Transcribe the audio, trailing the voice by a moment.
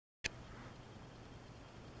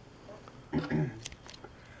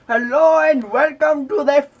Hello and welcome to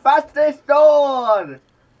the fastest store.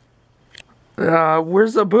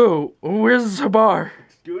 Where's Abu? Where's Habar?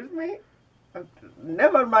 Excuse me?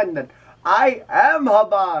 Never mind that. I am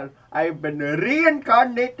Habar. I've been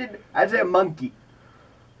reincarnated as a monkey.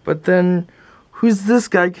 But then, who's this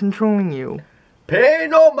guy controlling you? Pay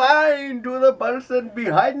no mind to the person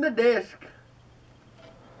behind the desk.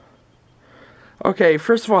 Okay,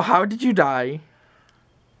 first of all, how did you die?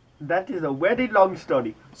 That is a very long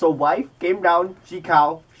story. So wife came down, she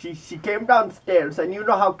came downstairs, and you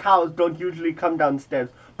know how cows don't usually come downstairs.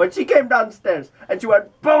 But she came downstairs and she went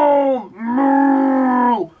boom,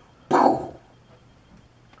 moo, poof.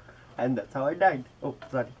 And that's how I died. Oh,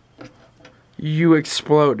 sorry. You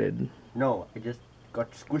exploded. No, I just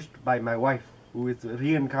got squished by my wife, who is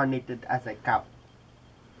reincarnated as a cow.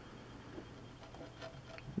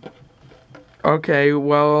 Okay,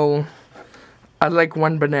 well, I'd like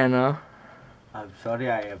one banana. I'm sorry,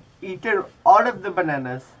 I have eaten all of the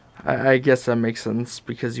bananas. I guess that makes sense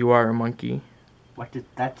because you are a monkey. What is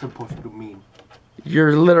that supposed to mean?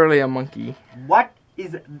 You're literally a monkey. What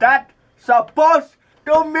is that supposed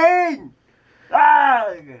to mean?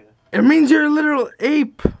 Ah! It means you're a literal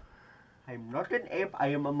ape. I'm not an ape, I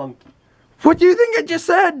am a monkey. What do you think I just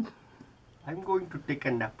said? I'm going to take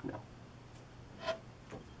a nap now.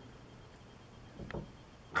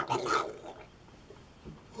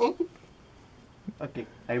 Okay,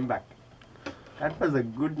 I'm back. That was a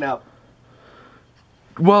good nap.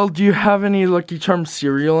 Well, do you have any Lucky Charms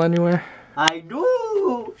cereal anywhere? I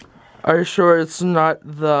do! Are you sure it's not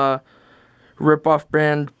the rip-off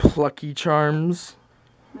brand Plucky Charms?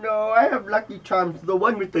 No, I have Lucky Charms, the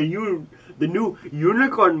one with the new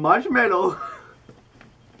unicorn marshmallow.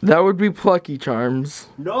 That would be Plucky Charms.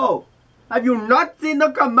 No! Have you not seen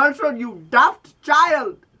the commercial, you daft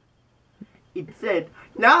child? It said,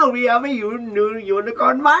 now we have a new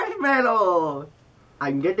unicorn marshmallow.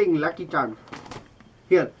 I'm getting Lucky Charms.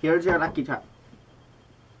 Here's your Lucky Charm.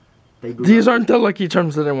 These aren't the Lucky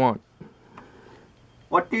Charms that I want.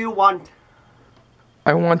 What do you want?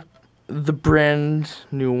 I want the brand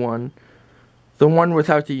new one. The one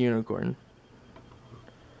without the unicorn.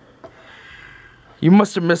 You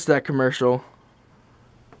must have missed that commercial.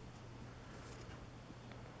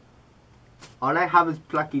 All I have is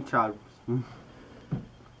Plucky Charms.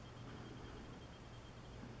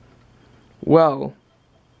 Well,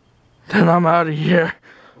 then I'm out of here.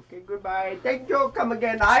 Okay, goodbye. Thank you. Come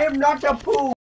again. I am not a poo.